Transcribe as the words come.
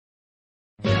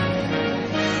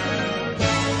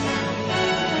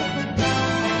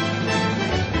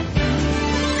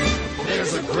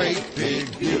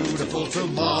beautiful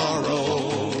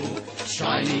tomorrow,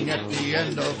 shining at the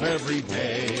end of every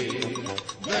day.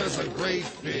 There's a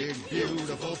great big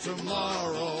beautiful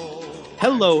tomorrow.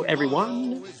 Hello,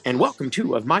 everyone, and welcome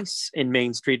to Of Mice and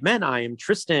Main Street Men. I am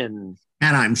Tristan.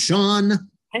 And I'm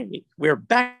Sean. Hey, we're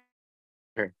back.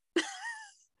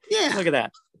 Yeah. Look at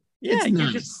that. Yeah, It's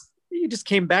nice. you just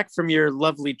came back from your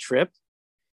lovely trip.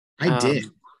 I did.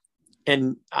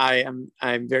 And I'm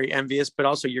very envious, but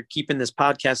also you're keeping this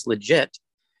podcast legit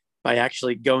by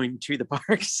actually going to the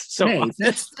parks. So hey,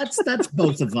 that's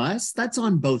both of us. That's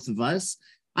on both of us.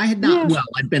 I had not, well,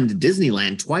 I'd been to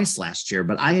Disneyland twice last year,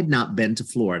 but I had not been to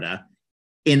Florida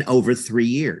in over 3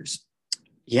 years.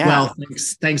 Yeah. Well,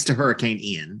 thanks to Hurricane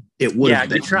Ian. It would have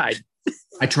been. You tried.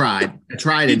 I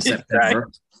tried in September.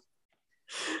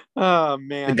 Oh,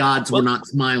 man. The gods were not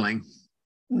smiling.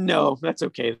 No, that's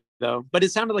okay, though. But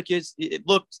it sounded like it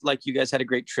looked like you guys had a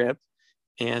great trip.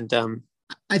 And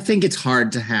I think it's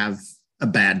hard to have a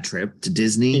bad trip to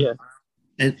Disney. Yeah.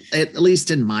 And at least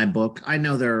in my book, I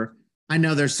know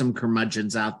there's some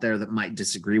curmudgeons out there that might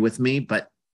disagree with me, but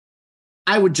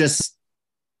I would just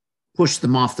push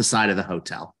them off the side of the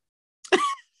hotel.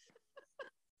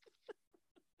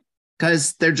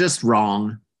 Because they're just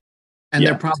wrong. And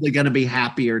they're probably going to be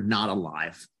happier not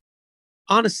alive.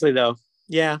 Honestly, though,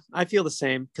 yeah, I feel the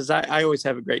same because I always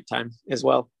have a great time as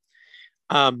well.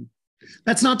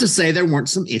 That's not to say there weren't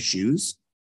some issues.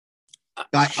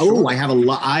 Sure. I have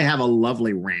a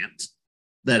lovely rant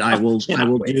that I will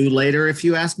do later if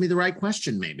you ask me the right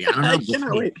question. Maybe I don't know. I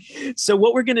cannot wait. So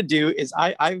what we're gonna do is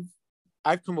I've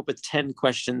come up with 10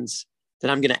 questions that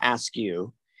I'm gonna ask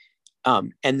you,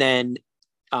 and then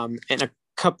in a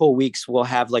couple weeks we'll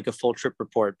have like a full trip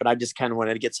report. But I just kind of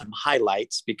wanted to get some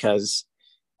highlights because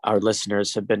our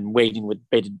listeners have been waiting with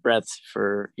bated breath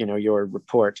for your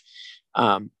report.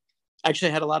 Actually,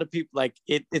 I had a lot of people like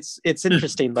it's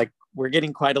interesting. Like we're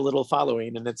getting quite a little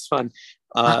following, and it's fun.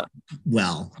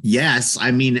 Well, yes. I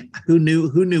mean, who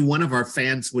knew one of our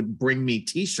fans would bring me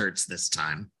T-shirts this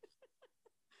time?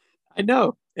 I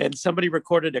know. And somebody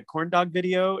recorded a corn dog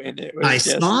video, and I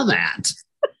saw that.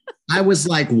 I was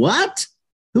like, "What?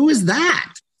 Who is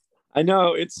that?" I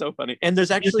know, it's so funny. And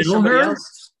there's actually somebody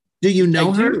else. Do you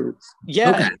know her? Do.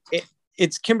 Yeah, okay.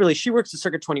 It's Kimberly. She works at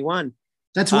Circuit 21.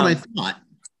 That's what I thought.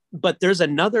 But there's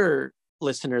another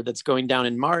listener that's going down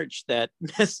in March that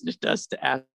messaged us to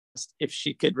ask if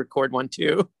she could record one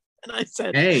too. And I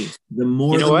said, hey, the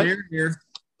more the merrier.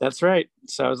 That's right.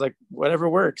 So I was like, whatever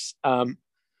works.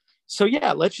 So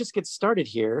yeah, let's just get started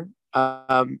here.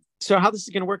 So how this is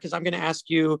going to work is I'm going to ask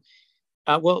you,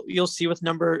 well, you'll see with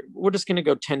we're just going to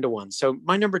go 10 to 1. So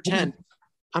my number 10,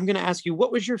 I'm going to ask you,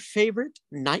 what was your favorite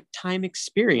nighttime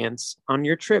experience on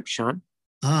your trip, Sean?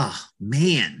 Oh,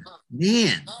 man,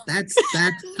 that's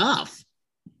tough,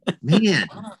 man,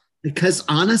 because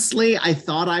honestly, I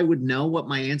thought I would know what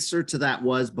my answer to that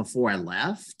was before I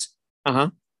left.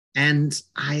 And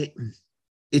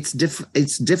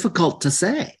it's difficult to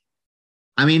say.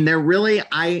 I mean,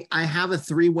 I have a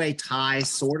 3-way tie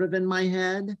sort of in my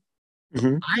head.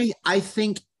 I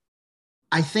think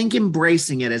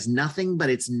embracing it as nothing but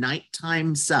its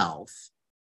nighttime self,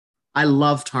 I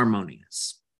loved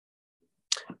Harmonious.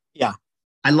 Yeah.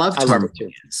 I loved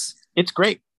Harmonious. It's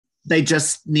great. They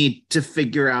just need to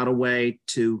figure out a way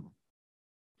to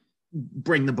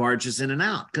bring the barges in and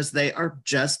out because they are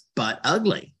just butt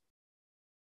ugly.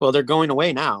 Well, they're going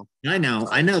away now. I know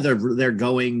they're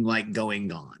going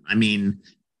gone. I mean,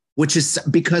 which is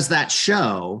because that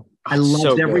show, I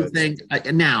loved everything.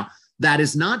 Now, that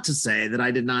is not to say that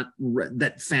I did not,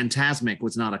 that Fantasmic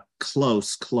was not a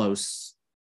close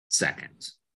second.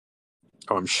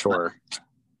 Oh, I'm sure.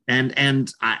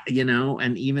 And I,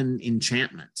 and even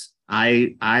Enchantment.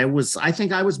 I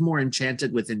think I was more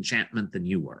enchanted with Enchantment than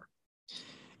you were.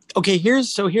 Okay,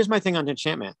 here's my thing on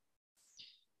Enchantment.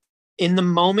 In the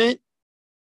moment,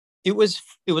 it was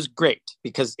great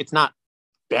because it's not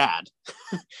bad,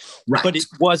 right? But it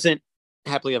wasn't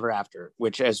Happily Ever After,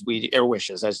 which as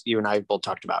you and I both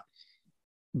talked about.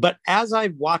 But as I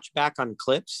watch back on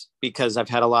clips, because I've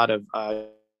had a lot of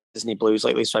Disney Blues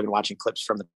lately, so I've been watching clips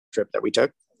from the trip that we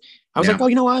took. I was like, oh,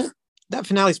 you know what? That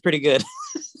finale is pretty good.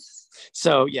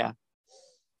 So, yeah.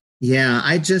 Yeah,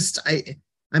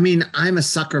 I mean, I'm a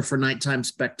sucker for nighttime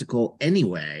spectacle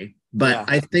anyway, but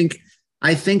I think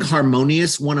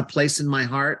Harmonious won a place in my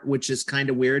heart, which is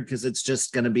kind of weird because it's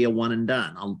just going to be a one and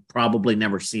done. I'll probably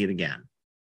never see it again.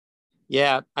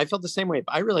 Yeah, I felt the same way.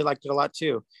 But I really liked it a lot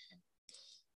too.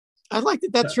 I liked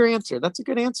it. That's your answer. That's a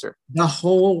good answer.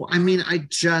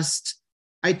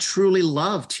 I truly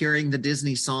loved hearing the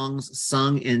Disney songs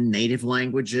sung in native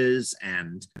languages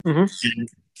and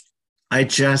I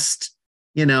just,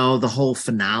 the whole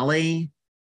finale,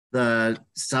 the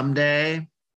someday,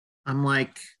 I'm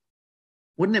like,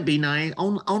 wouldn't it be nice?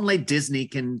 Only Disney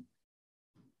can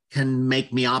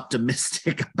make me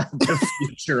optimistic about the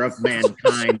future of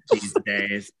mankind these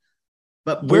days.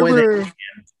 But boy,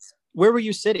 where were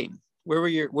you sitting? Where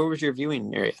was your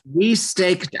viewing area? We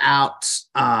staked out,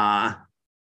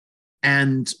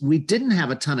 and we didn't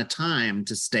have a ton of time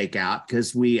to stake out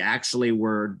because we actually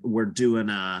were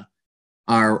doing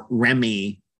our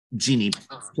Remy Genie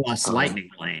Plus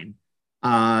Lightning Lane.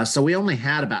 So we only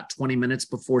had about 20 minutes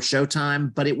before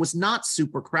showtime, but it was not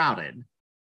super crowded.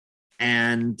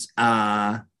 And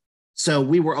so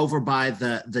we were over by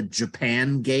the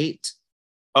Japan gate.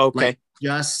 Okay. Like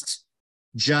just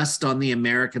on the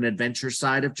American Adventure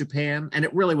side of Japan. And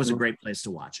it really was a great place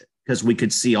to watch it because we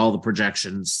could see all the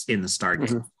projections in the Stargate.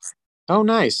 Mm-hmm. Oh,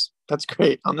 nice. That's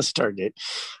great on the Stargate.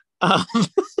 All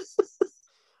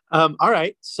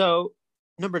right. So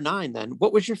number 9, then,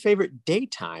 what was your favorite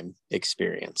daytime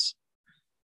experience?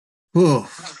 Well,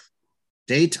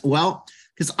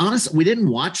 because honestly, we didn't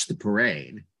watch the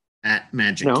parade at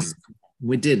Magic Kingdom.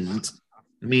 We didn't.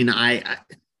 I mean,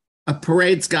 a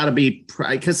parade's got to be,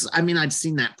 because I'd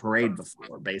seen that parade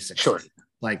before, basically. Sure.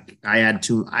 Like I had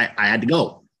to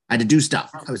go. I had to do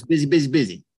stuff. I was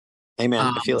busy. Hey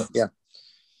man, I feel it. Yeah.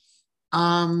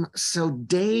 So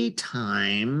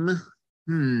daytime,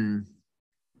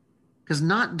 because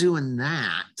not doing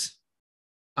that,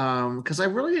 because I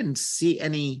really didn't see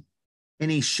any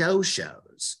shows.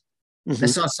 Mm-hmm. I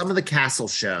saw some of the castle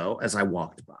show as I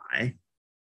walked by.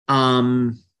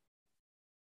 Man,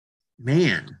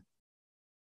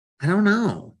 I don't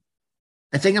know.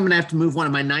 I think I'm gonna have to move one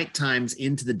of my night times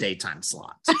into the daytime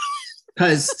slots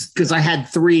because I had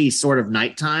 3 sort of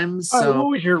night times. So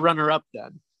what was your runner-up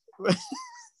then?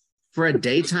 For a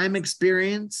daytime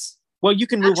experience? Well, you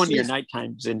can move one of your night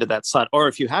times into that slot, or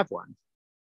if you have one.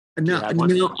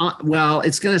 Well,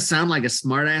 it's going to sound like a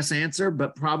smart-ass answer,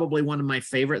 but probably one of my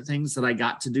favorite things that I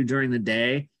got to do during the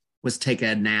day was take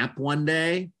a nap one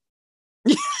day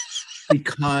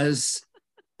because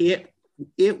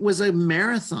it was a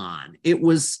marathon. It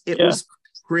was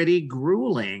pretty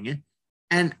grueling,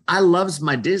 and I loves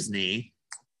my Disney,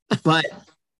 but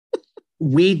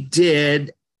we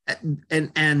did,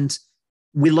 and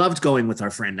we loved going with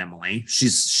our friend Emily.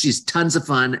 She's tons of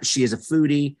fun. She is a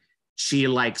foodie. She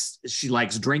likes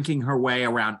drinking her way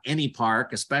around any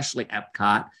park, especially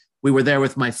Epcot. We were there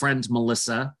with my friend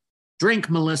Melissa. Drink,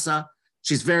 Melissa.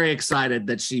 She's very excited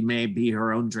that she may be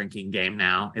her own drinking game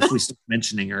now if we start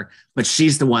mentioning her. But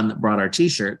she's the one that brought our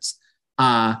T-shirts.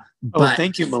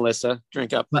 Thank you, Melissa.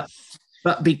 Drink up. But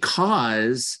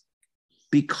because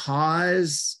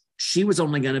she was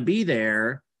only going to be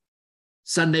there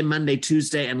Sunday, Monday,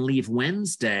 Tuesday, and leave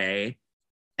Wednesday.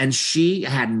 And she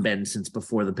hadn't been since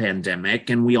before the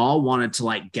pandemic. And we all wanted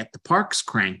to get the parks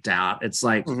cranked out. It's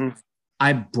like,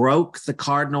 I broke the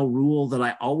cardinal rule that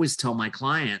I always tell my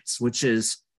clients, which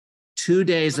is 2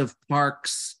 days of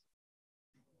parks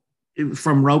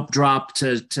from rope drop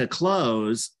to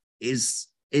close is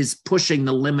pushing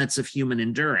the limits of human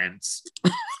endurance.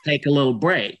 Take a little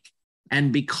break.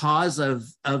 And because of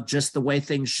just the way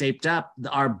things shaped up,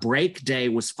 our break day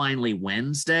was finally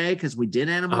Wednesday because we did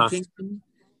Animal Kingdom,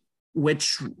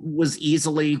 which was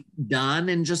easily done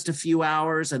in just a few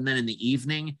hours. And then in the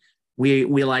evening, I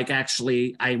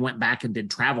went back and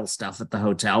did travel stuff at the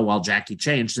hotel while Jackie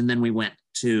changed. And then we went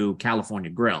to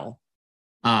California Grill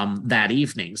that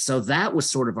evening. So that was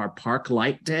sort of our park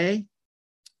light day.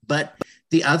 But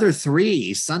the other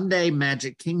 3, Sunday,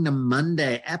 Magic Kingdom,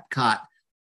 Monday, Epcot,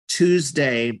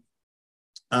 Tuesday,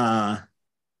 in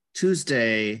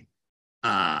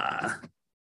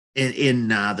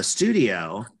the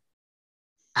studio,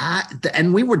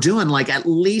 and we were doing at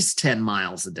least 10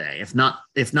 miles a day, if not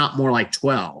more, like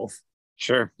 12,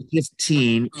 sure,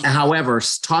 15. However,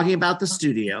 talking about the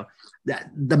studio,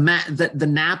 the nap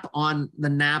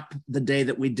the day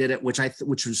that we did it,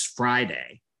 which was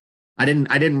Friday. I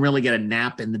didn't really get a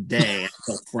nap in the day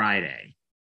until Friday.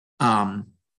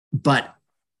 But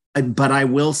I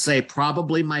will say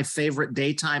probably my favorite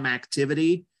daytime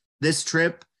activity this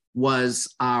trip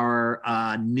was our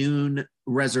noon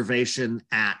reservation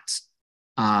at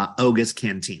Oga's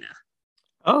Cantina.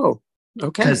 Oh,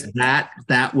 okay. Because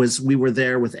we were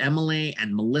there with Emily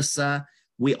and Melissa.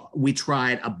 We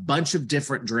tried a bunch of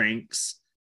different drinks.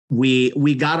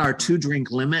 We got our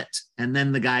 2-drink limit, and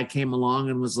then the guy came along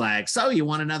and was like, "So you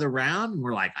want another round?" And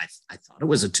we're like, I thought it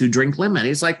was a 2-drink limit.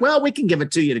 He's like, "Well, we can give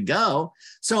it to you to go."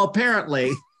 So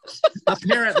apparently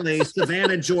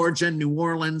Savannah, Georgia, New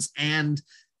Orleans, and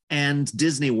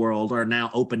Disney World are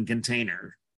now open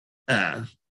container uh,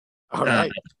 All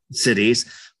right. cities,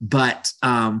 but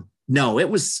no, it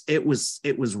was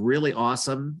really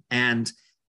awesome, and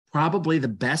probably the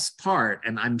best part.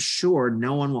 And I'm sure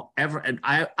no one will ever, and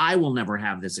I will never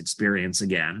have this experience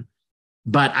again.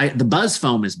 But the Buzz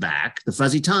Foam is back. The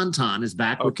Fuzzy Tauntaun is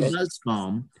back with the Buzz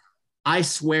Foam. I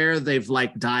swear they've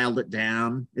like dialed it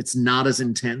down. It's not as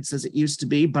intense as it used to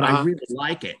be, but I really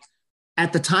like it.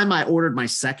 At the time I ordered my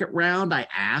second round, I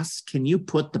asked, can you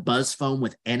put the Buzz Foam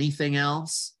with anything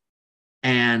else?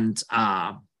 And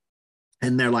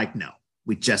they're like, no,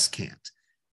 we just can't.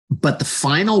 But the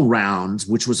final round,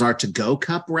 which was our to-go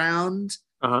cup round,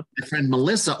 my friend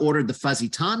Melissa ordered the Fuzzy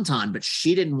Tauntaun, but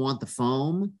she didn't want the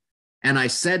foam. And I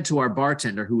said to our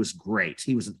bartender, who was great,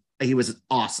 he was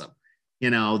awesome. You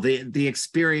know, the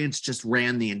experience just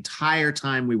ran the entire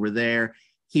time we were there.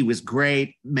 He was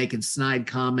great, making snide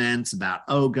comments about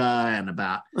Oga and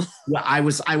about. Well, I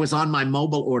was on my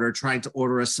mobile order trying to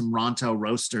order us some Ronto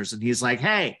roasters, and he's like,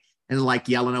 "Hey," and like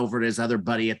yelling over at his other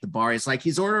buddy at the bar. He's like,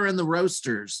 "He's ordering the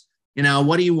roasters. You know,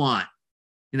 what do you want?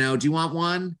 You know, do you want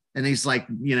one?" And he's like,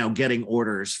 you know, getting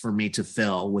orders for me to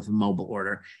fill with a mobile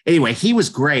order. Anyway, he was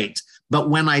great. But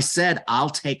when I said, I'll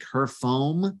take her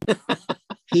foam,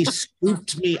 he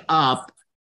scooped me up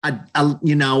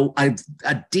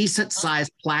a decent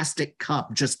sized plastic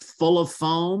cup just full of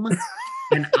foam.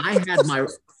 And I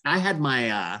had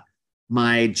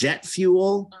my jet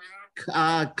fuel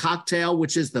cocktail,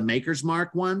 which is the Maker's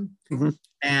Mark one. Mm-hmm.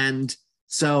 And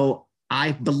so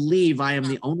I believe I am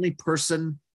the only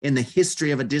person in the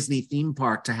history of a Disney theme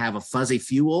park to have a fuzzy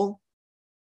fuel,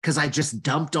 because I just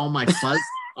dumped all my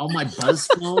all my Buzz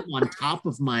Foam on top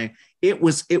of my. It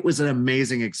was an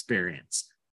amazing experience.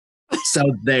 So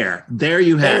there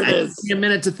you have it. It took me a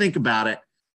minute to think about it,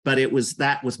 but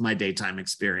that was my daytime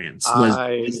experience.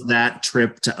 Was that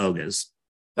trip to Oga's?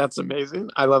 That's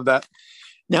amazing. I love that.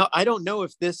 Now I don't know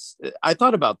if I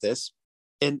thought about this,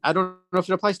 and I don't know if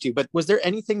it applies to you, but was there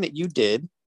anything that you did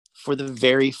for the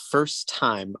very first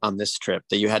time on this trip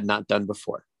that you had not done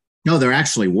before? No, there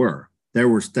actually were. There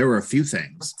were a few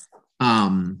things.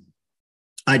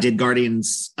 I did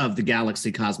Guardians of the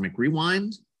Galaxy Cosmic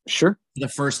Rewind. Sure. The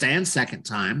first and second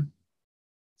time.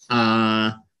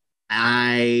 I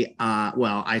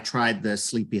tried the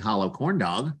Sleepy Hollow corn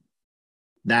dog.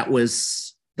 That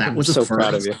was so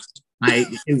proud of you.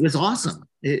 It was awesome.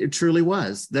 It truly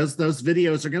was. Those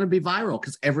videos are going to be viral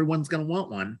because everyone's going to want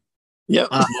one. Yep.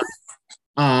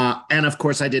 And of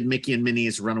course I did Mickey and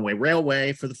Minnie's Runaway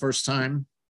Railway for the first time.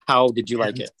 How did you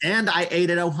like it? And I ate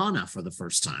at Ohana for the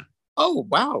first time. Oh,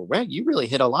 wow. Right. You really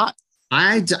hit a lot.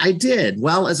 I did.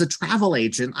 Well, as a travel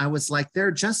agent, I was like, there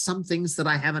are just some things that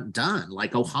I haven't done,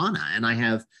 like Ohana. And I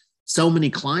have so many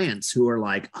clients who are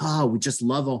like, oh, we just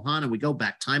love Ohana. We go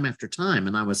back time after time.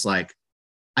 And I was like,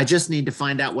 I just need to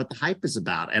find out what the hype is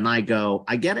about. And I go,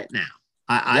 I get it now.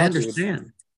 I understand.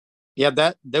 Dude.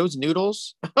 Yeah, those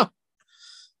noodles.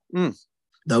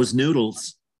 Those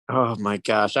noodles. Oh my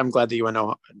gosh. I'm glad that you went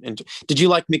on. Did you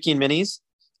like Mickey and Minnie's?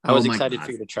 I was excited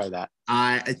for you to try that.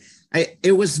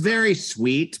 It was very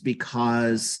sweet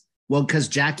because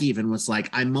Jack even was like,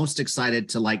 I'm most excited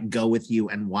to like go with you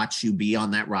and watch you be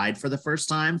on that ride for the first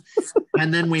time.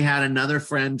 And then we had another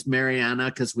friend, Mariana,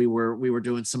 because we were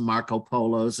doing some Marco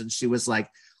Polos, and she was like,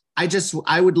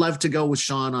 I would love to go with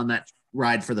Sean on that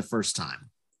ride for the first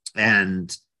time.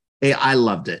 And I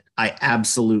loved it. I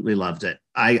absolutely loved it.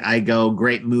 I go,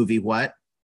 great movie. What?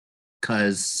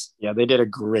 Because they did a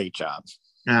great job.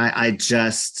 I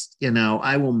just,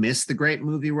 I will miss the Great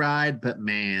Movie Ride, but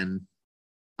man,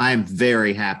 I'm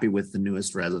very happy with the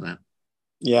newest resident.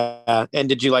 Yeah. And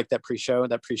did you like that pre-show?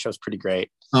 That pre-show is pretty great.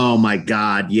 Oh my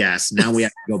God. Yes. Now we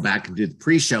have to go back and do the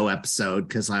pre-show episode,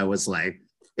 because I was like,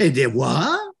 it did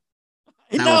what?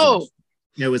 I know.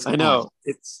 It was. I know. Awesome.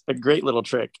 It's a great little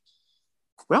trick.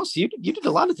 Well, so you did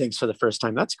a lot of things for the first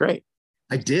time. That's great.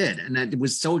 I did. And it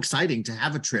was so exciting to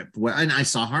have a trip and I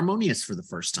saw Harmonious for the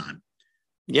first time.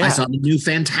 Yeah. I saw the new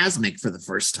Fantasmic for the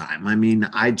first time. I mean,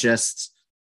 I was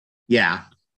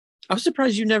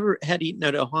surprised you never had eaten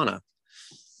at Ohana.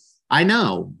 I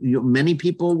know many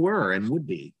people were and would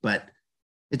be, but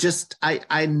it just, I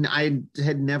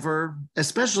had never,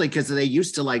 especially because they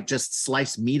used to like just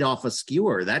slice meat off a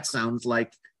skewer. That sounds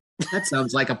like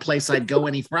a place I'd go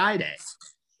any Friday.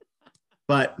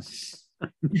 But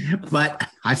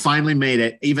I finally made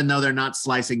it, even though they're not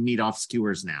slicing meat off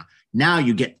skewers now. Now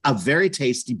you get a very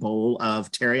tasty bowl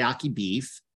of teriyaki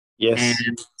beef. Yes.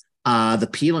 And the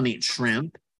peel and eat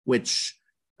shrimp, which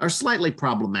are slightly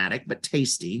problematic, but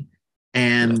tasty.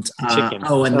 And chicken.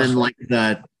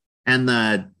 And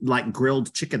the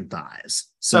grilled chicken thighs.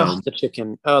 So the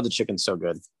chicken's so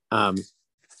good.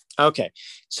 Okay.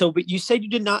 So, but you said you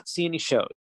did not see any shows.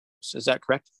 Is that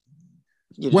correct?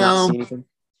 You did not Well, see anything?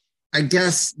 I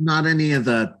guess not any of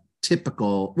the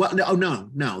typical. Well,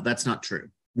 no, that's not true.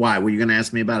 Why? Were you going to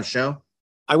ask me about a show?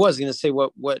 I was going to say,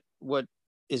 what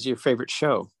is your favorite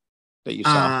show that you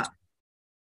saw?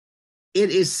 It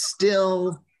is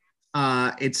still,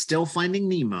 it's still Finding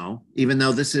Nemo, even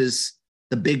though this is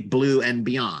the Big Blue and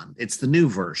Beyond. It's the new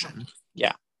version.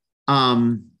 Yeah.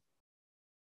 I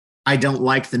don't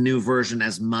like the new version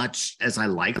as much as I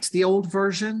liked the old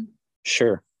version.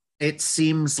 Sure. It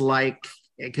seems like,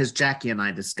 because Jackie and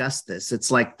I discussed this,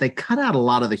 it's like they cut out a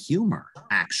lot of the humor,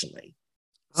 actually.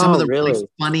 Some of the really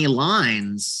funny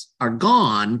lines are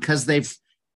gone because they've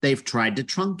tried to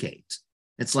truncate.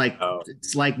 It's like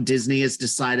Disney has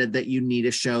decided that you need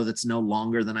a show that's no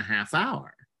longer than a half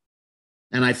hour.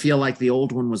 And I feel like the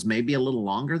old one was maybe a little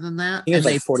longer than that. It was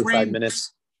like 45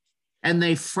 minutes. And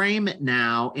they frame it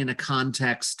now in a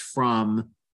context from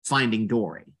Finding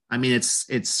Dory. I mean,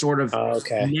 it's sort of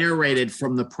narrated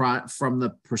from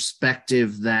the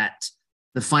perspective that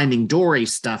the Finding Dory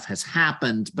stuff has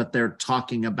happened, but they're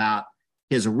talking about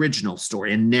his original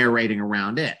story and narrating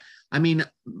around it. I mean,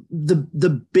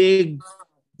 the big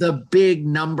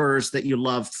numbers that you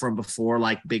loved from before,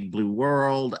 like Big Blue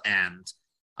World and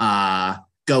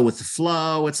Go with the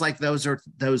Flow, it's like those are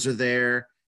there.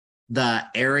 The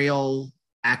aerial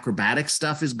acrobatic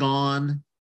stuff is gone.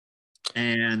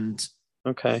 And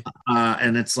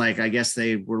it's like, I guess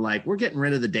they were like, we're getting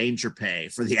rid of the danger pay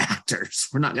for the actors.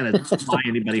 We're not going to fly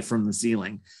anybody from the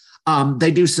ceiling.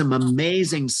 They do some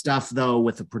amazing stuff, though,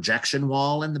 with the projection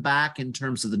wall in the back in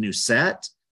terms of the new set.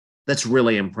 That's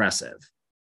really impressive.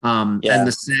 And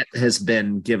the set has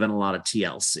been given a lot of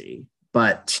TLC,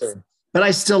 but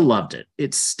I still loved it.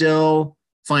 It's still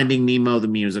Finding Nemo, the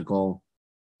musical.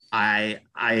 I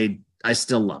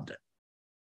still loved it.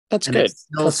 That's good. It's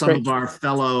still some of our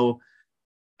fellow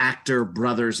actor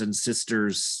brothers and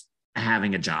sisters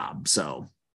having a job. So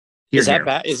is that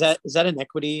bad? Is that an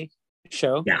equity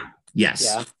show? Yeah.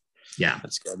 Yes. Yeah.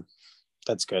 That's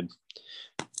good.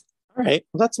 All right.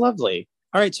 Well, that's lovely.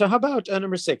 All right. So how about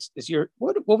number 6?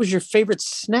 What was your favorite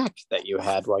snack that you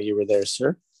had while you were there,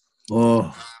 sir?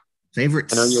 Oh,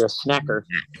 favorite. I know you're a snacker.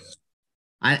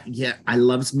 I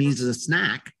loves me as a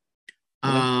snack.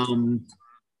 What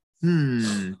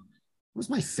was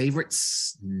my favorite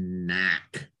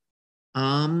snack?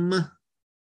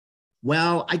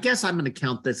 Well, I guess I'm going to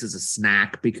count this as a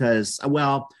snack because,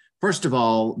 first of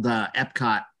all, the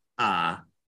Epcot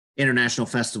International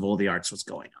Festival of the Arts was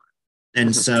going on.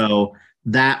 And so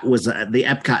that was the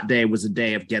Epcot day was a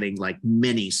day of getting like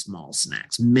many small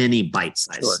snacks, many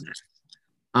bite-sized snacks.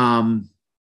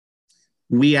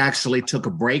 We actually took a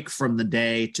break from the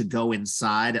day to go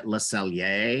inside at Le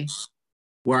Cellier,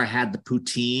 where I had the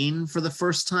poutine for the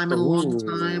first time in a long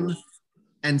time.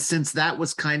 And since that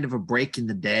was kind of a break in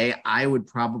the day, I would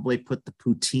probably put the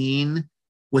poutine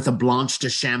with a Blanche de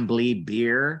Chambly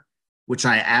beer, which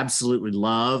I absolutely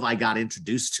love. I got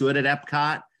introduced to it at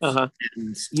Epcot.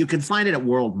 And you can find it at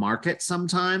World Market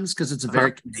sometimes because it's a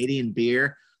very Canadian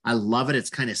beer. I love it. It's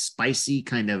kind of spicy,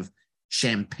 kind of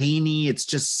champagne-y. It's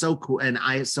just so cool. And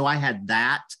I had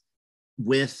that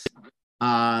with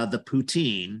the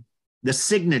poutine, the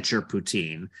signature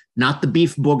poutine, not the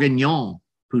beef bourguignon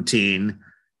poutine,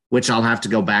 which I'll have to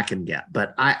go back and get.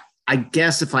 But I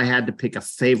guess if I had to pick a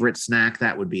favorite snack,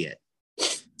 that would be it.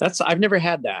 I've never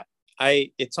had that.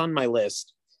 It's on my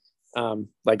list,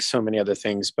 like so many other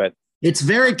things, but it's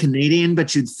very Canadian,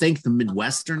 but you'd think the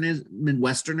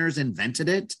Midwesterners invented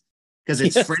it because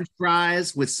it's French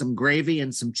fries with some gravy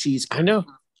and some cheese. I know.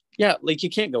 Yeah. Like you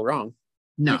can't go wrong.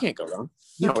 No, you can't go wrong.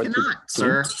 You cannot,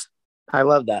 sir. I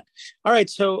love that. All right.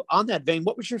 So on that vein,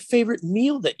 what was your favorite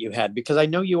meal that you had? Because I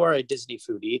know you are a Disney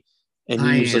foodie and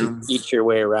you usually eat your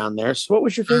way around there. So what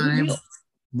was your favorite meal?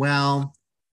 Well,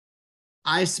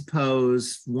 I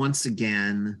suppose once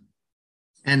again,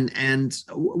 and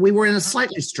we were in a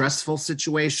slightly stressful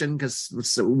situation because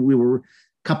we were a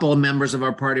couple of members of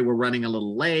our party were running a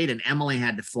little late and Emily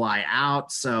had to fly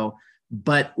out.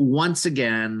 But once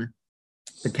again,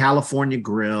 the California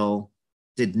Grill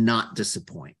did not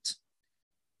disappoint.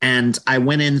 And I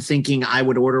went in thinking I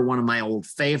would order one of my old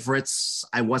favorites.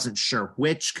 I wasn't sure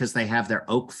which because they have their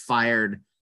oak-fired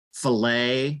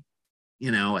filet,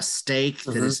 a steak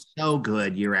that is so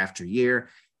good year after year.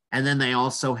 And then they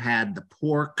also had the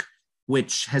pork,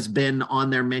 which has been on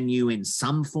their menu in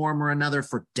some form or another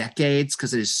for decades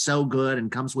because it is so good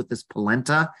and comes with this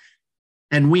polenta.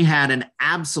 And we had an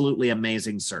absolutely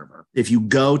amazing server. If you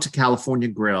go to California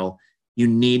Grill, you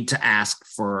need to ask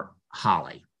for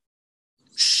Holly.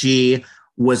 She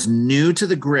was new to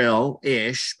the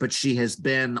grill-ish, but she has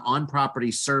been on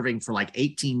property serving for like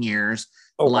 18 years.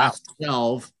 Oh, the wow. last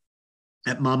 12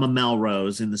 at Mama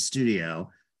Melrose in the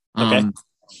studio. Okay.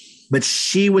 But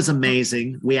she was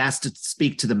amazing. We asked to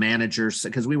speak to the managers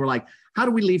because we were like, how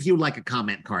do we leave you like a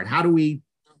comment card? How do we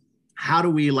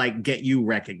like get you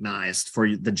recognized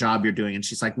for the job you're doing? And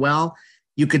she's like, well,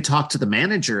 you could talk to the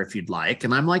manager if you'd like.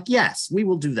 And I'm like, yes, we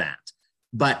will do that.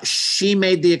 But she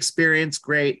made the experience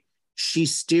great. She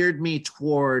steered me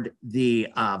toward the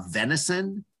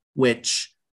venison,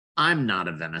 which I'm not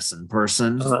a venison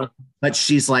person, but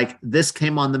she's like, this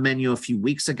came on the menu a few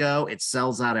weeks ago. It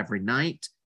sells out every night.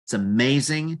 It's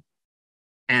amazing.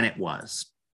 And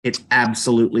it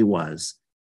absolutely was.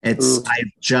 I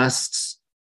just,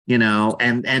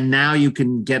 and now you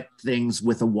can get things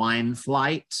with a wine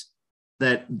flight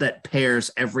that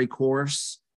pairs every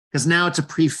course. Because now it's a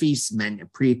pre-feast menu.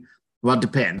 Well, it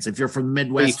depends. If you're from the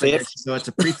Midwest, so it's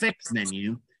a prefix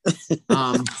menu.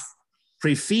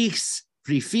 Pre-feast,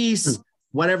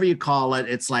 whatever you call it.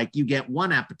 It's like you get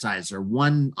one appetizer,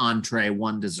 one entree,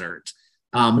 one dessert.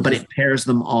 But it pairs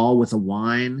them all with a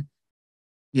wine.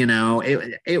 It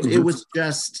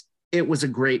was a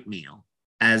great meal,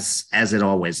 as it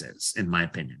always is, in my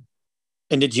opinion.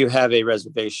 And did you have a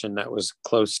reservation that was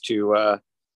close to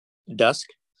dusk?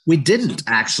 We didn't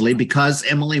actually, because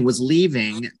Emily was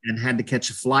leaving and had to catch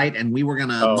a flight, and we were going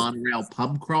to monorail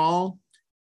pub crawl.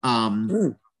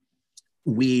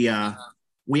 We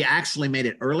actually made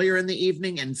it earlier in the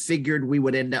evening and figured we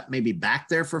would end up maybe back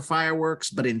there for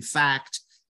fireworks. But in fact,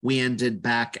 we ended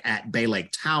back at Bay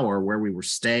Lake Tower where we were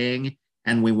staying,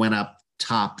 and we went up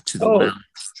top to the lounge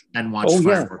and watched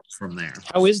fireworks from there.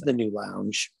 How is the new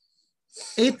lounge?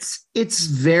 It's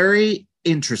very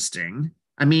interesting.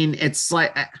 I mean, it's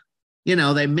like,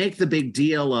 they make the big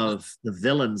deal of the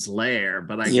villain's lair,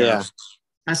 but I guess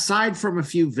aside from a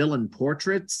few villain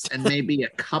portraits and maybe a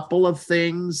couple of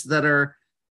things that are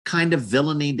kind of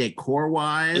villainy decor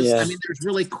wise, I mean, there's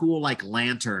really cool like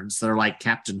lanterns that are like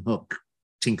Captain Hook,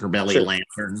 Tinkerbelly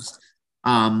lanterns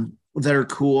that are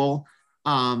cool.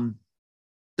 The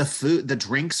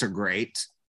drinks are great.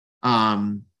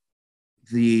 The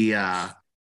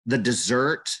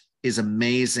dessert is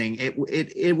amazing.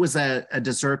 It was a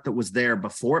dessert that was there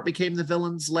before it became the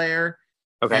villain's lair.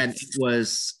 Okay. And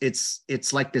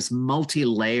it's like this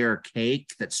multi-layer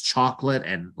cake that's chocolate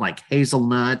and like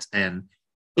hazelnut, and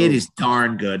it is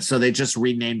darn good. So they just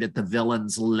renamed it the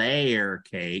villain's lair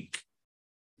cake.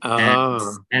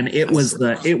 And it was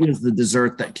the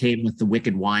dessert that came with the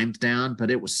wicked wine down, but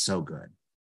it was so good.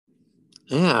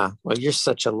 Yeah, well, you're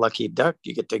such a lucky duck.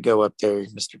 You get to go up there,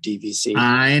 Mr. DVC.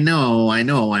 I know.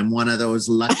 I'm one of those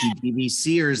lucky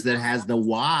DVCers that has the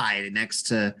Y next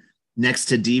to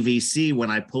DVC. When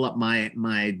I pull up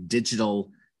my digital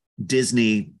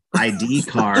Disney ID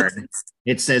card,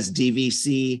 it says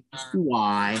DVC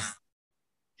Y.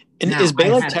 And is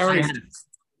Bay Lake Tower?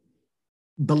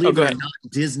 Believe it or not,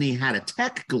 Disney had a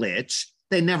tech glitch.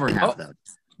 They never have those.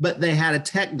 But they had a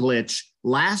tech glitch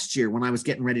last year when I was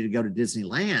getting ready to go to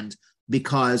Disneyland,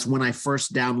 because when I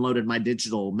first downloaded my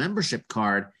digital membership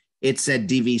card, it said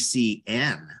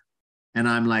DVCN. And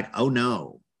I'm like, oh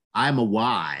no, I'm a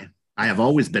Y. I have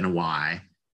always been a Y.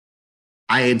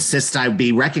 I insist I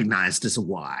be recognized as a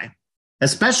Y,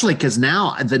 especially because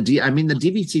now the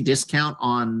DVC discount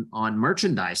on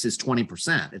merchandise is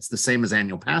 20%. It's the same as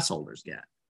annual pass holders get.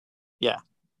 Yeah.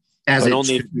 As but it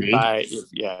only should be.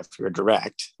 if you're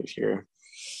direct,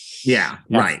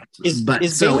 right.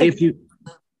 If you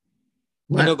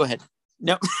no, go ahead.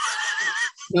 No.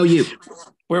 No, you.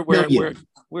 We're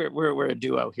a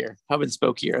duo here. Hub and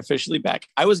Spoke here, officially back.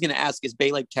 I was going to ask, is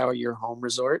Bay Lake Tower your home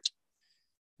resort?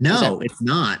 No, it's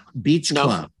not. Beach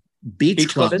Club. Beach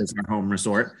Club is our home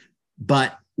resort,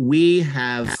 but we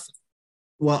have.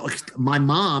 Well, my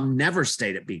mom never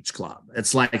stayed at Beach Club.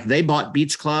 It's like they bought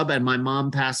Beach Club and my mom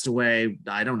passed away,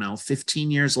 I don't know, 15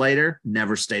 years later,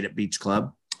 never stayed at Beach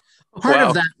Club. Part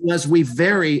of that was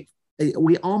we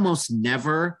almost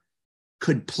never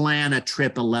could plan a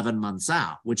trip 11 months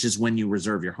out, which is when you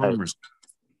reserve your home resort.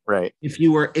 Right. If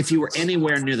you were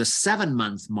anywhere near the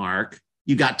 7-month mark,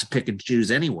 you got to pick and choose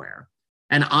anywhere.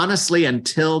 And honestly,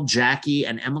 until Jackie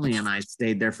and Emily and I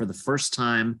stayed there for the first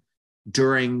time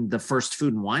during the first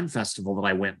Food and Wine Festival that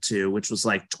I went to, which was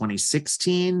like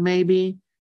 2016, maybe.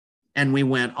 And we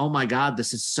went, oh my God,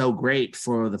 this is so great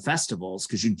for the festivals.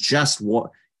 Cause you just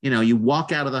you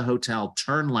walk out of the hotel,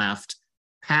 turn left,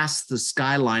 past the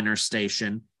Skyliner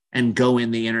station and go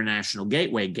in the International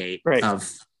Gateway gate of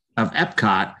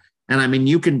Epcot. And I mean,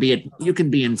 you can be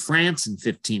in France in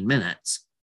 15 minutes.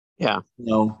 Yeah.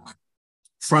 So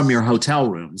from your hotel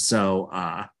room. So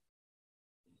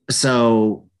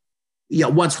yeah,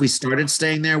 once we started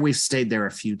staying there, we've stayed there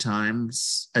a few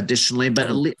times additionally, but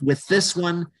with this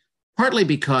one, partly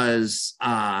because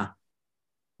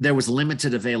there was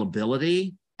limited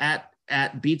availability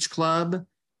at Beach Club,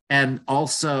 and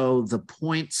also the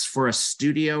points for a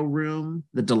studio room,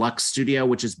 the deluxe studio,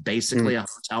 which is basically a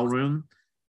hotel room.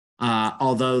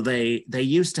 Although they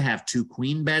used to have 2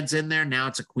 queen beds in there, now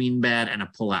it's a queen bed and a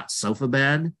pull-out sofa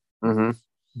bed. Mm-hmm.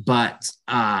 But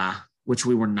which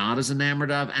we were not as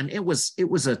enamored of, and it was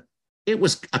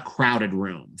a crowded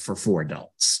room for 4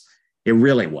 adults. It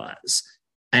really was,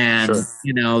 and Sure.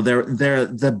 you know,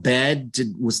 the bed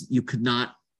you could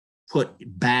not put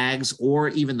bags or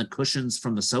even the cushions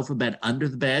from the sofa bed under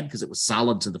the bed because it was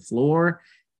solid to the floor.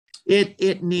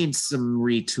 It needs some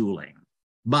retooling,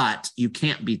 but you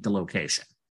can't beat the location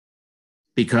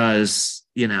because,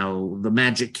 you know, the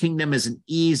Magic Kingdom is an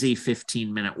easy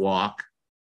 15-minute walk.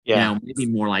 Yeah. You know, maybe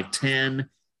more like 10.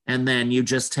 And then you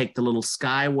just take the little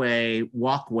Skyway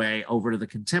walkway over to the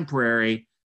Contemporary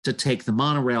to take the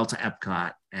monorail to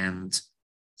Epcot. And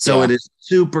so it is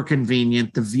super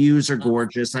convenient. The views are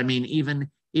gorgeous. I mean, even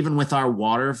with our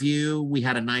water view, we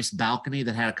had a nice balcony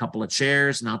that had a couple of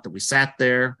chairs. Not that we sat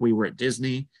there. We were at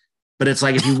Disney. But it's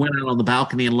like if you went out on the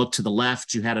balcony and looked to the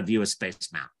left, you had a view of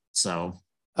Space Mountain. So.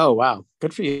 Oh, wow.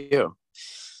 Good for you.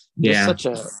 You're Yeah. such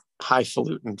a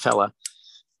highfalutin fella.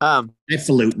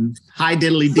 Highfalutin. High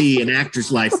diddly D in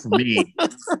actor's life for me.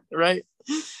 Right.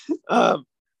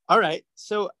 All right.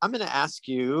 So I'm going to ask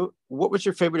you, what was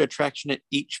your favorite attraction at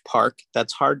each park?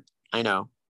 That's hard, I know,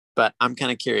 but I'm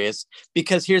kind of curious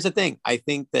because here's the thing. I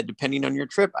think that depending on your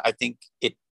trip, I think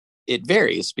it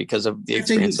varies because of the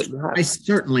experience that you have. I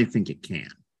certainly think it can.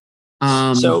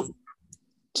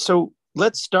 So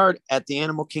let's start at the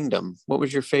Animal Kingdom. What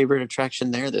was your favorite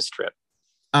attraction there this trip?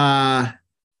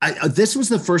 This was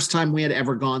the first time we had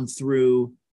ever gone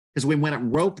through, because we went at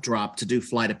Rope Drop to do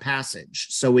Flight of Passage.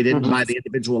 So we didn't buy the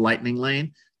individual Lightning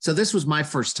Lane. So this was my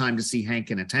first time to see Hank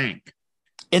in a Tank.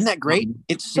 Isn't that great?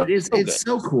 It's so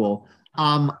so cool.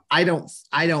 I don't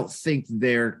think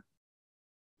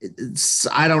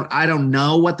I don't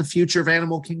know what the future of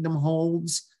Animal Kingdom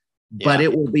holds, but I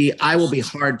will be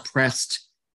hard pressed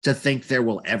to think there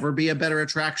will ever be a better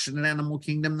attraction in Animal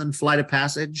Kingdom than Flight of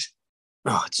Passage.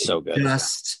 Oh, it's so good.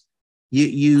 Just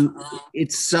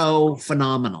it's so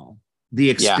phenomenal, the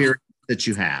experience that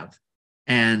you have.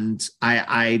 And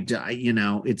I you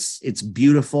know, it's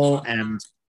beautiful and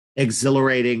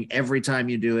exhilarating every time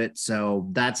you do it. So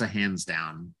that's a hands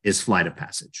down is Flight of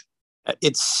Passage.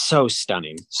 It's so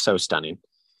stunning. So stunning.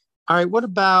 All right. What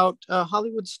about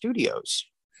Hollywood Studios?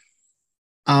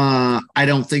 I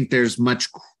don't think there's much,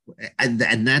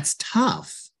 and that's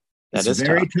tough. That it's is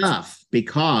very tough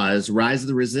because Rise of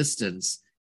the Resistance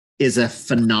is a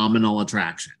phenomenal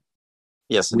attraction.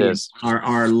 Yes, it is.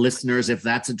 Our listeners, if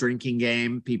that's a drinking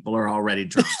game, people are already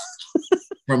drunk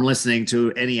from listening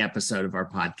to any episode of our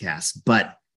podcast.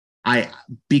 But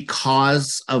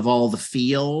because of all the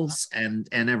feels and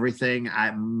everything,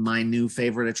 my new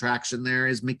favorite attraction there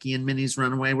is Mickey and Minnie's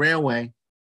Runaway Railway.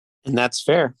 And that's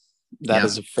fair. That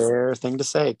is a fair thing to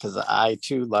say because I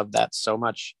too love that so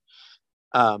much.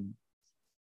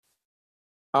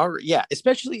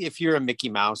 Especially if you're a Mickey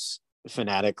Mouse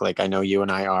fanatic, like I know you and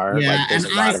I are. Yeah, like, there's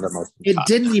a lot of emotion. It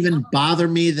didn't even bother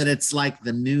me that it's like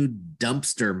the new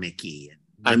dumpster Mickey.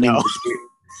 I know.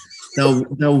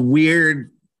 The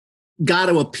weird, got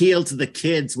to appeal to the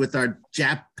kids with our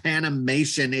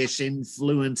Japanimation-ish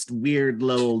influenced weird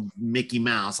little Mickey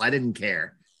Mouse. I didn't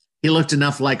care. He looked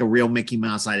enough like a real Mickey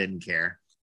Mouse. I didn't care.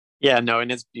 Yeah, no,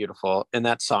 and it's beautiful. And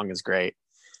that song is great.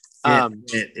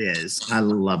 It is. I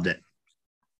loved it.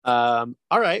 All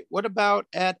right. What about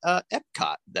at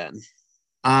Epcot then?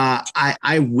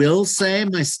 I will say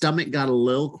my stomach got a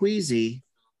little queasy.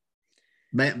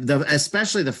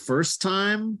 Especially the first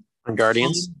time on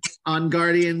Guardians. On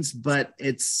Guardians, but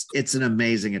it's an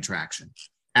amazing attraction.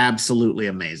 Absolutely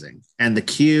amazing. And the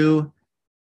queue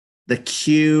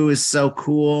is so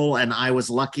cool. And I was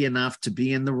lucky enough to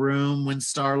be in the room when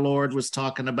Star-Lord was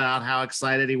talking about how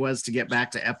excited he was to get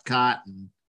back to Epcot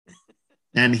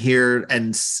and hear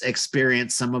and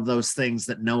experience some of those things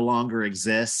that no longer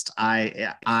exist.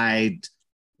 I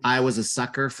was a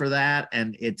sucker for that.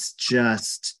 And it's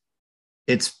just,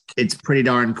 it's pretty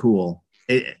darn cool.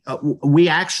 We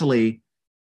actually,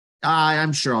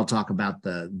 I'm sure I'll talk about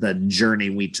the journey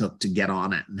we took to get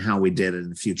on it and how we did it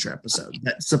in a future episode.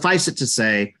 But suffice it to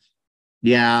say,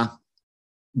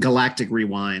 Galactic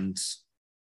Rewind.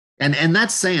 And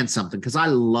that's saying something because I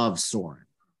love Soarin'.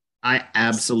 I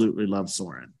absolutely love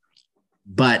Soarin'.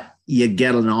 but you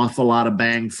get an awful lot of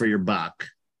bang for your buck.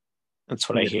 That's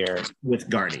what I hear. With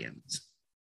Guardians.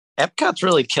 Epcot's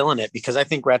really killing it because I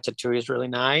think Ratatouille is really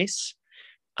nice.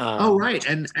 Right.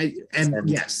 And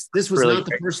yes, this was really not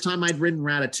the first time I'd ridden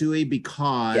Ratatouille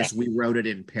because we rode it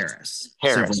in Paris.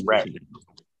 Right.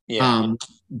 Yeah.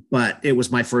 But it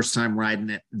was my first time riding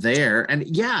it there.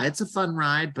 And yeah, it's a fun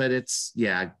ride, but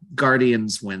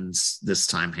Guardians wins this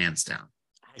time, hands down.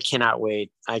 I cannot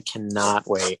wait. I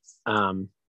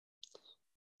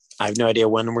have no idea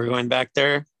when we're going back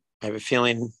there. I have a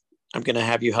feeling I'm going to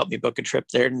have you help me book a trip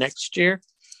there next year.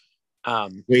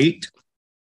 Sweet.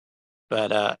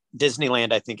 But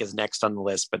Disneyland, I think, is next on the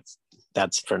list, but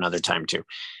that's for another time too.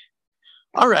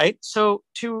 All right. So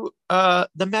to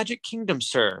the Magic Kingdom,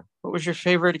 sir, what was your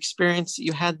favorite experience that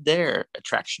you had there,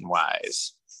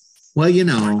 attraction-wise? Well,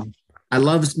 I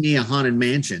loves me a Haunted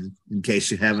Mansion, in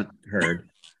case you haven't heard.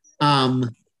 I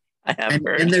have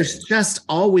heard. And there's just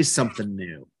always something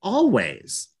new.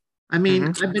 Always. I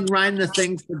mean, I've been riding the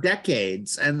thing for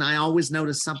decades, and I always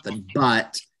notice something.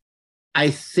 But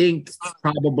I think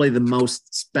probably the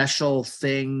most special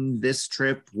thing this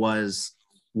trip was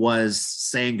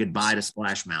saying goodbye to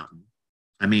Splash Mountain.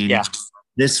 I mean,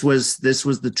 this was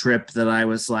the trip that I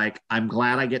was like, I'm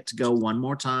glad I get to go one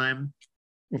more time.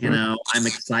 I'm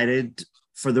excited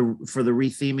for the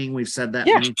retheming. We've said that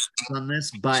many times on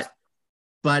this,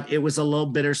 but it was a little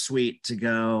bittersweet to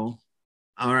go,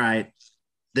 all right,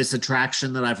 this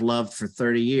attraction that I've loved for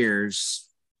 30 years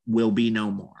will be no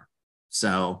more.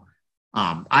 So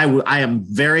I am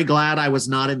very glad I was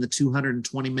not in the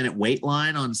 220-minute wait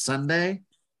line on Sunday.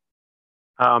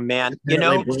 Oh man, they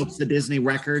broke the Disney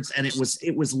records, and it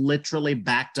was literally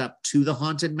backed up to the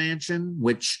Haunted Mansion,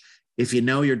 which, if you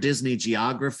know your Disney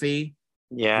geography,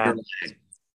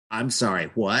 I'm sorry,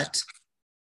 what?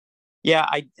 Yeah,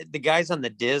 the guys on the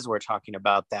Diz were talking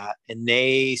about that, and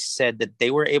they said that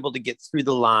they were able to get through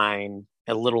the line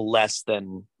a little less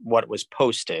than what was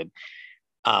posted,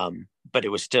 but it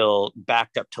was still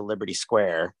backed up to Liberty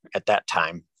Square at that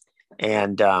time,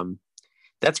 and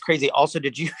that's crazy. Also,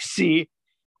 did you see?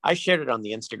 I shared it on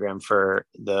the Instagram for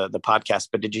the podcast,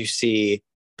 but did you see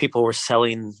people were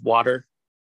selling water?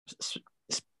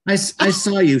 I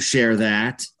saw you share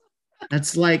that.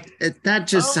 That's like, that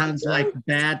just sounds like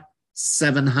bad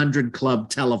 700 Club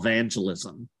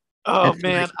televangelism. Oh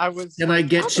man, Can I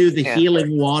get you the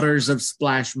healing waters of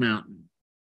Splash Mountain?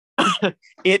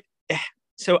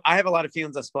 So I have a lot of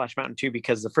feelings on Splash Mountain too,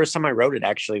 because the first time I rode it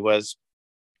actually was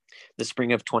the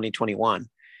spring of 2021.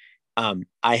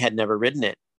 I had never ridden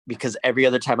it because every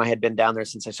other time I had been down there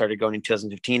since I started going in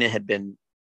 2015, it had been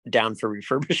down for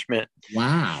refurbishment.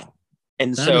 Wow.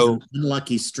 And that so is an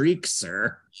unlucky streak,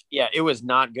 sir. Yeah, it was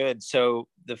not good. So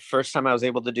the first time I was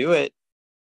able to do it,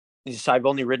 I've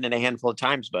only ridden it a handful of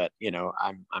times, but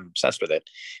I'm obsessed with it.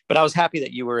 But I was happy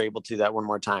that you were able to do that one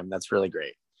more time. That's really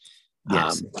great.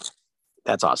 Yes.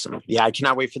 That's awesome. Yeah, I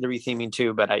cannot wait for the retheming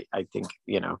too, but I think,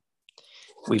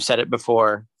 we've said it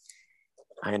before.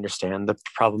 I understand the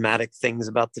problematic things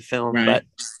about the film, but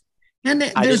I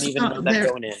didn't even know that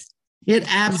going in. It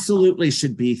absolutely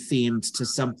should be themed to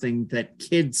something that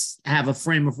kids have a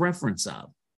frame of reference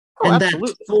of. Oh, and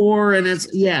absolutely.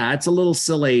 It's a little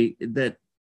silly that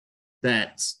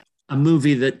that's a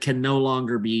movie that can no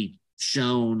longer be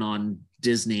shown on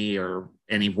Disney or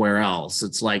anywhere else.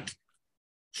 It's like,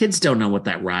 kids don't know what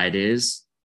that ride is.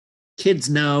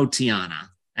 Kids know Tiana,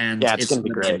 and it's going to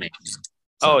be great. Amazing.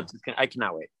 So. I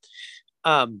cannot wait.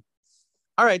 All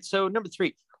right. So number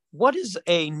 3, what is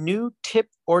a new tip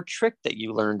or trick that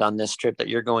you learned on this trip that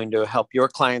you're going to help your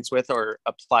clients with or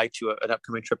apply to an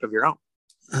upcoming trip of your own?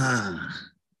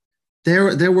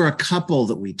 There were a couple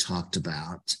that we talked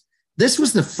about. This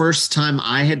was the first time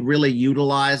I had really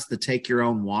utilized the take your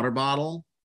own water bottle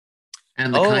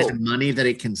and the kind of money that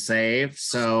it can save.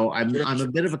 So I'm a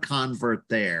bit of a convert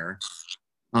there.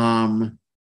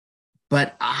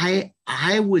 But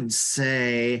I would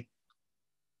say,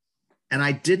 and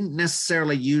I didn't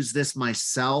necessarily use this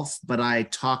myself, but I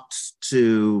talked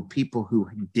to people who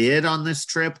did on this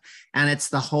trip, and it's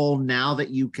the whole now that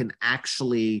you can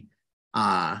actually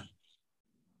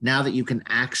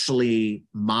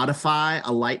modify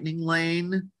a lightning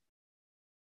lane.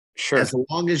 Sure. As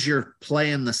long as you're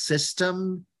playing the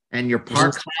system and you're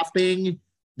park hopping,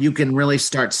 you can really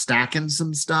start stacking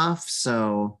some stuff.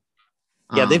 So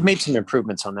yeah, they've made some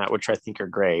improvements on that, which I think are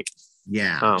great.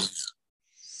 Yeah.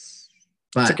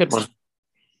 But it's a good one.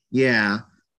 Yeah.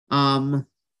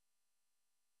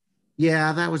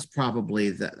 Yeah, that was probably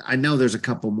that. I know there's a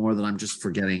couple more that I'm just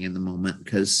forgetting in the moment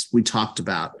because we talked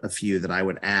about a few that I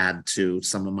would add to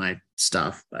some of my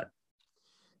stuff, but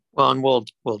Well, and we'll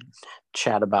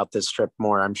chat about this trip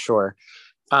more, I'm sure.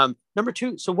 Number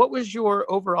two. So, what was your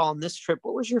overall on this trip?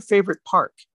 What was your favorite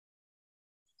park?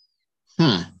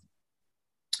 Huh.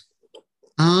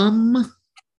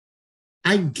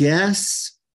 I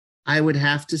guess I would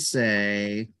have to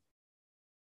say,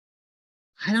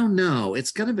 I don't know.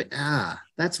 It's gonna be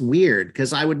that's weird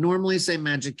because I would normally say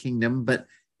Magic Kingdom, but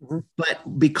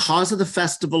because of the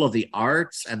Festival of the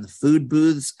Arts and the food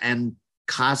booths and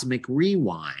Cosmic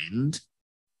Rewind,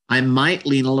 I might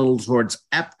lean a little towards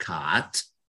Epcot,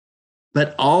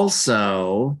 but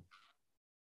also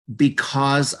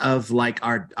because of like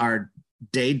our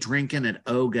day drinking at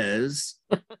Oga's.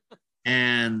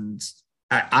 And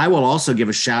I will also give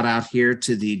a shout out here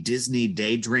to the Disney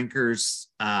Day Drinkers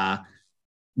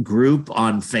group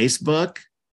on Facebook.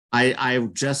 I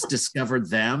just discovered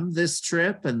them this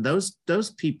trip, and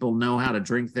those people know how to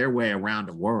drink their way around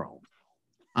a world.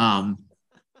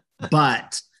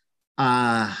 But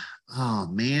oh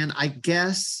man, I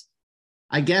guess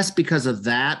because of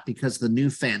that, because the new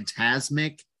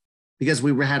Fantasmic, because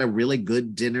we had a really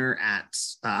good dinner at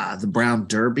the Brown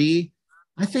Derby,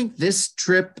 I think this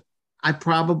trip I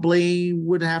probably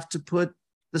would have to put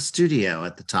the studio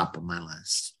at the top of my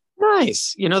list.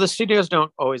 Nice. You know, the studios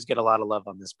don't always get a lot of love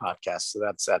on this podcast, so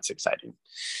that's exciting.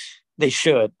 They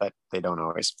should, but they don't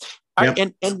always. All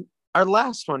right, and our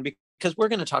last one, because we're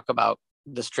going to talk about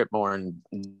this trip more in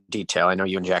detail. I know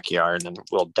you and Jackie are, and then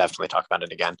we'll definitely talk about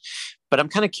it again. But I'm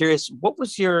kind of curious, what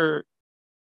was your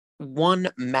one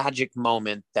magic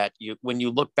moment that you, when you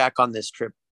look back on this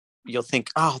trip, you'll think,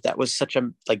 oh, that was such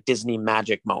a like Disney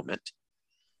magic moment?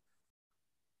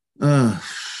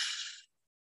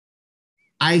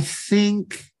 I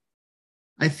think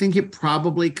it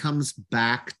probably comes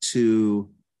back to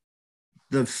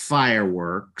the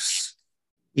fireworks,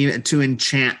 even to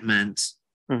Enchantment,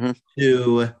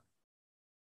 to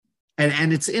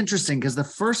and it's interesting because the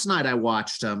first night I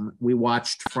watched them, we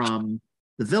watched from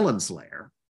the Villain's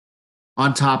Lair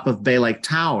on top of Bay Lake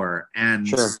Tower, and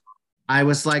I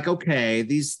was like, okay,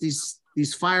 these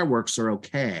fireworks are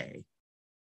okay,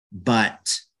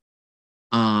 but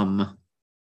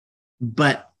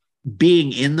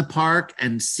being in the park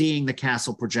and seeing the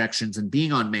castle projections and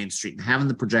being on Main Street and having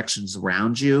the projections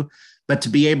around you, but to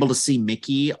be able to see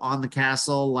Mickey on the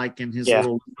castle, like in his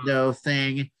little window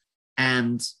thing,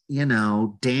 and you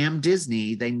know, damn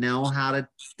Disney, they know how to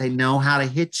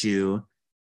hit you.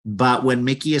 But when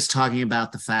Mickey is talking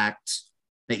about the fact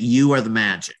that you are the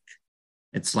magic,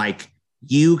 it's like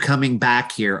you coming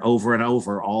back here over and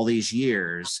over all these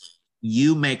years,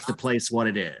 you make the place what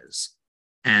it is.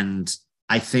 And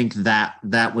I think that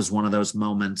was one of those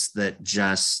moments that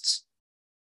just,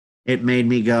 it made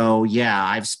me go, yeah,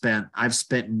 I've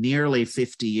spent nearly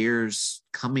 50 years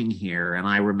coming here, and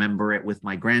I remember it with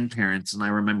my grandparents, and I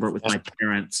remember it with my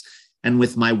parents, and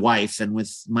with my wife, and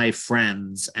with my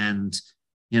friends, and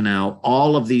you know,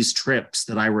 all of these trips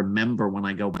that I remember when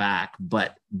I go back.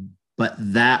 But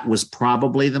that was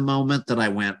probably the moment that I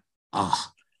went, oh,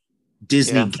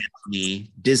 Disney gets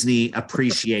me. Disney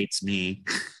appreciates me.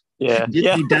 Yeah.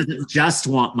 Disney doesn't just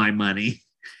want my money.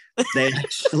 They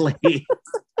actually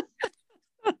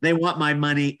they want my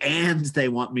money and they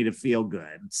want me to feel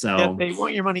good. So they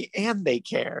want your money and they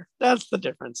care. That's the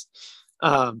difference.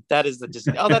 That is the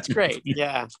Disney. Oh, that's great.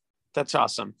 Yeah, that's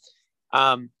awesome.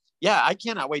 Yeah, I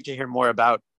cannot wait to hear more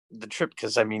about the trip,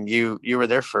 because I mean, you were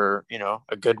there for, you know,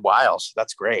 a good while, so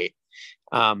that's great.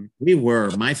 We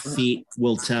were. My feet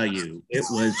will tell you it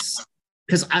was,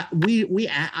 because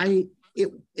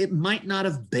it might not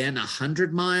have been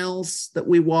 100 miles that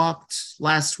we walked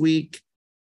last week,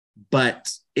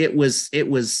 but it was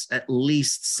at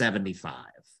least 75,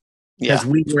 because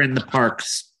we were in the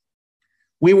parks.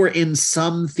 We were in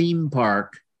some theme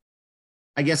park,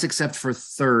 I guess, except for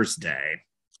Thursday,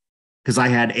 because I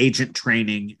had agent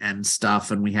training and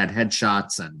stuff, and we had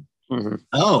headshots and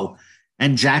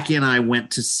and Jackie and I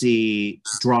went to see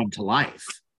Drawn to Life,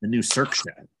 the new Cirque show.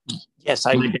 Yes,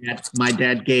 my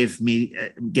dad gave me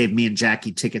and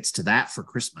Jackie tickets to that for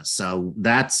Christmas, so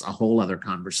that's a whole other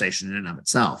conversation in and of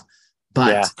itself.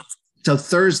 But so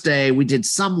Thursday we did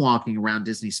some walking around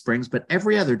Disney Springs, but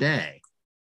every other day,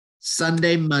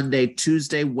 Sunday, Monday,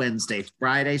 Tuesday, Wednesday,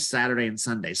 Friday, Saturday, and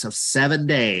Sunday, so 7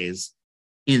 days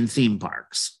in theme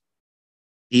parks,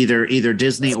 either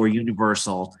Disney or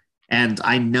Universal. And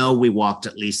I know we walked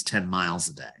at least 10 miles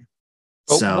a day.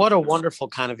 So what a wonderful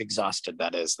kind of exhausted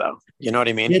that is, though. You know what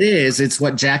I mean? It is. It's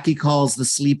what Jackie calls the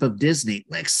sleep of Disney.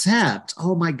 Except,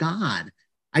 oh my God,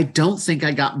 I don't think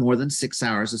I got more than 6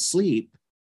 hours of sleep.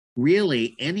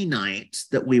 Really, any night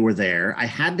that we were there, I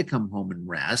had to come home and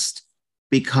rest,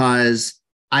 because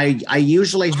I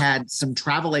usually had some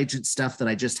travel agent stuff that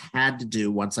I just had to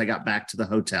do once I got back to the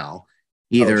hotel.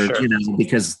 Either, sure.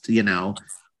 Because,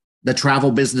 the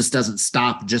travel business doesn't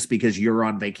stop just because you're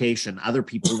on vacation. Other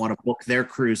people want to book their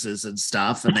cruises and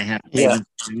stuff, and they have payments.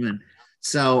 And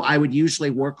so I would usually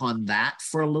work on that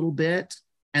for a little bit.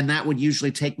 And that would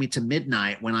usually take me to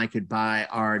midnight when I could buy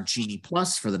our Genie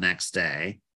Plus for the next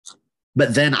day.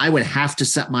 But then I would have to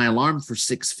set my alarm for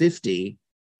 6:50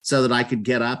 so that I could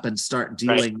get up and start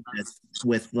dealing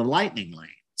with the lightning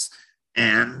lanes.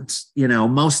 And,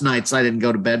 most nights I didn't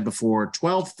go to bed before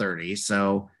 12:30.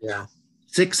 So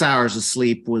 6 hours of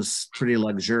sleep was pretty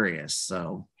luxurious.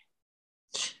 So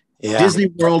Disney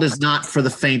World is not for the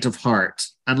faint of heart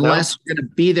unless you're going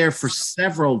to be there for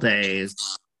several days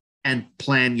and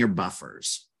plan your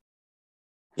buffers.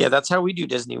 Yeah, that's how we do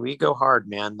Disney. We go hard,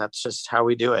 man. That's just how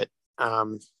we do it.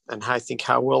 And I think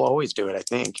how we'll always do it, I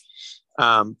think.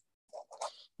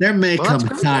 There may come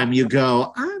a time you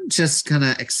go, I'm just going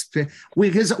to experience,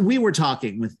 because we were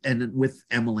talking with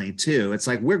Emily too. It's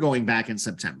like, we're going back in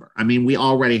September. I mean, we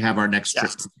already have our next trip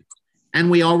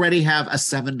and we already have a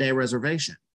 7-day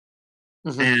reservation.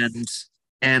 Mm-hmm.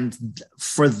 And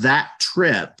for that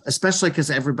trip, especially because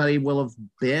everybody will have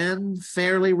been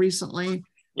fairly recently.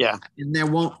 Yeah. And there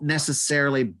won't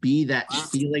necessarily be that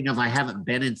feeling of I haven't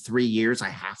been in 3 years. I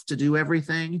have to do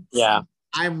everything. Yeah.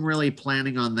 I'm really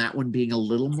planning on that one being a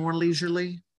little more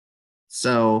leisurely.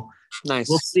 So nice.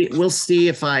 We'll see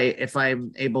if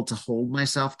I'm able to hold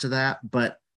myself to that.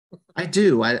 But I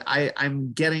do.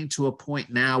 I'm getting to a point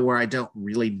now where I don't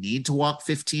really need to walk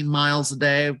 15 miles a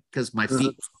day because my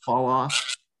feet fall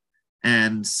off.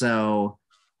 And so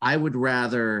I would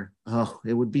rather,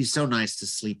 it would be so nice to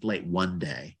sleep late one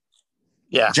day.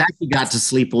 Yeah. Jackie got to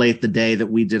sleep late the day that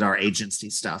we did our agency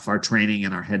stuff, our training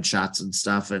and our headshots and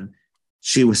stuff. And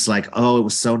she was like, oh, it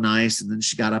was so nice. And then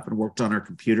she got up and worked on her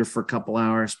computer for a couple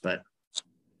hours. But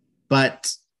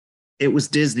it was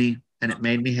Disney and it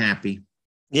made me happy.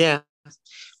 Yeah.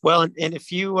 Well, and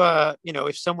if you,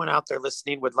 if someone out there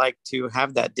listening would like to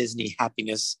have that Disney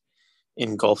happiness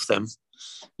engulf them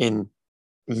in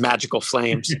magical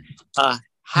flames,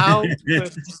 how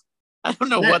could, I don't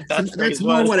know what that's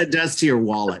more what it does to your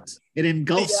wallet. It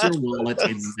engulfs your wallet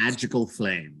in magical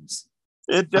flames.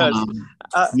 It does.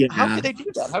 How could they do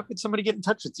that? How could somebody get in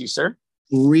touch with you, sir?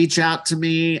 Reach out to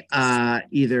me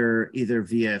either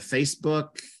via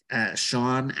Facebook,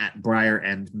 Sean at Briar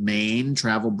and Main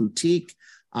Travel Boutique.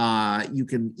 You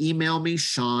can email me,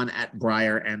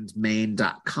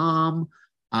 sean@briarandmain.com.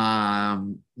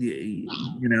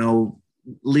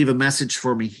 Leave a message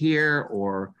for me here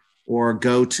or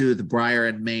go to the Briar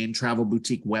and Main Travel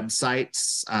Boutique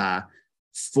websites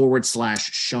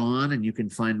 /Sean, and you can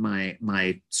find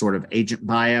my sort of agent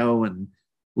bio and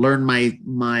learn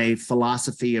my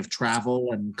philosophy of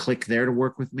travel and click there to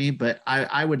work with me. But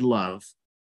I would love,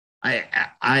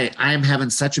 I'm having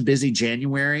such a busy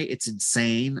January. It's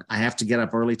insane. I have to get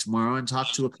up early tomorrow and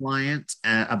talk to a client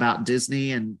about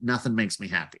Disney, and nothing makes me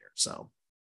happier. So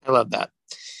I love that.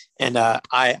 And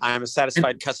I'm a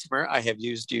satisfied customer. I have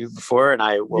used you before, and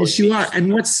I will. Yes, you are.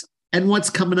 And what's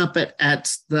coming up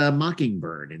at the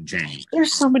Mockingbird in January?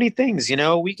 There's so many things.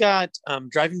 We got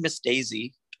Driving Miss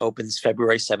Daisy opens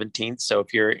February 17th. So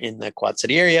if you're in the Quad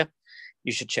City area,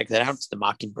 you should check that out. It's the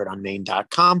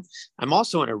mockingbirdonmain.com. I'm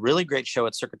also in a really great show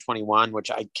at Circa 21, which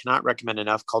I cannot recommend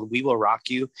enough, called We Will Rock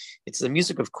You. It's the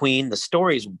music of Queen. The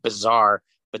story is bizarre,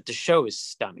 but the show is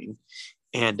stunning.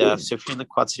 And so if you're in the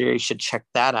Quad City area, you should check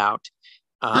that out.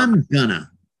 I'm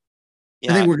gonna.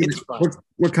 Yeah, I think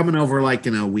we're coming over like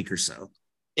in a week or so.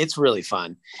 It's really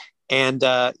fun. And,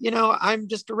 I'm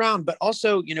just around. But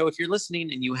also, if you're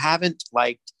listening and you haven't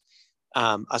liked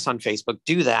us on Facebook,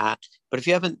 do that. But if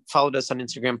you haven't followed us on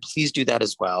Instagram, please do that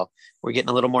as well. We're getting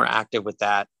a little more active with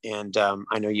that. And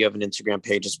I know you have an Instagram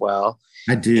page as well.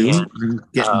 I do.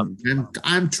 And,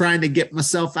 I'm trying to get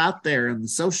myself out there in the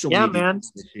social media. Yeah, man.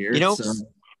 Year,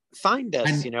 find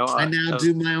us. I now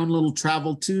do my own little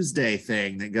Travel Tuesday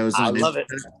thing that goes on Instagram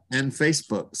and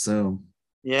Facebook. So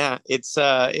yeah, it's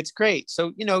great.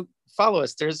 So follow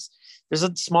us. There's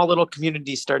a small little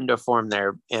community starting to form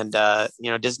there, and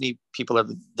Disney people are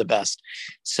the best.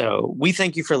 So we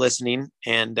thank you for listening,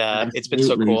 and it's been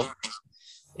so cool.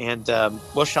 And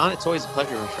well, Sean, it's always a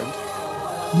pleasure, my friend.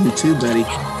 You too, buddy.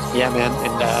 Yeah, man.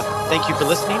 And thank you for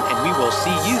listening, and we will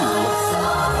see you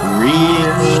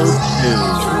real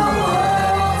soon.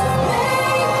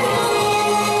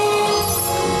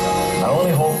 I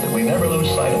only hope that we never lose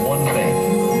sight of one thing.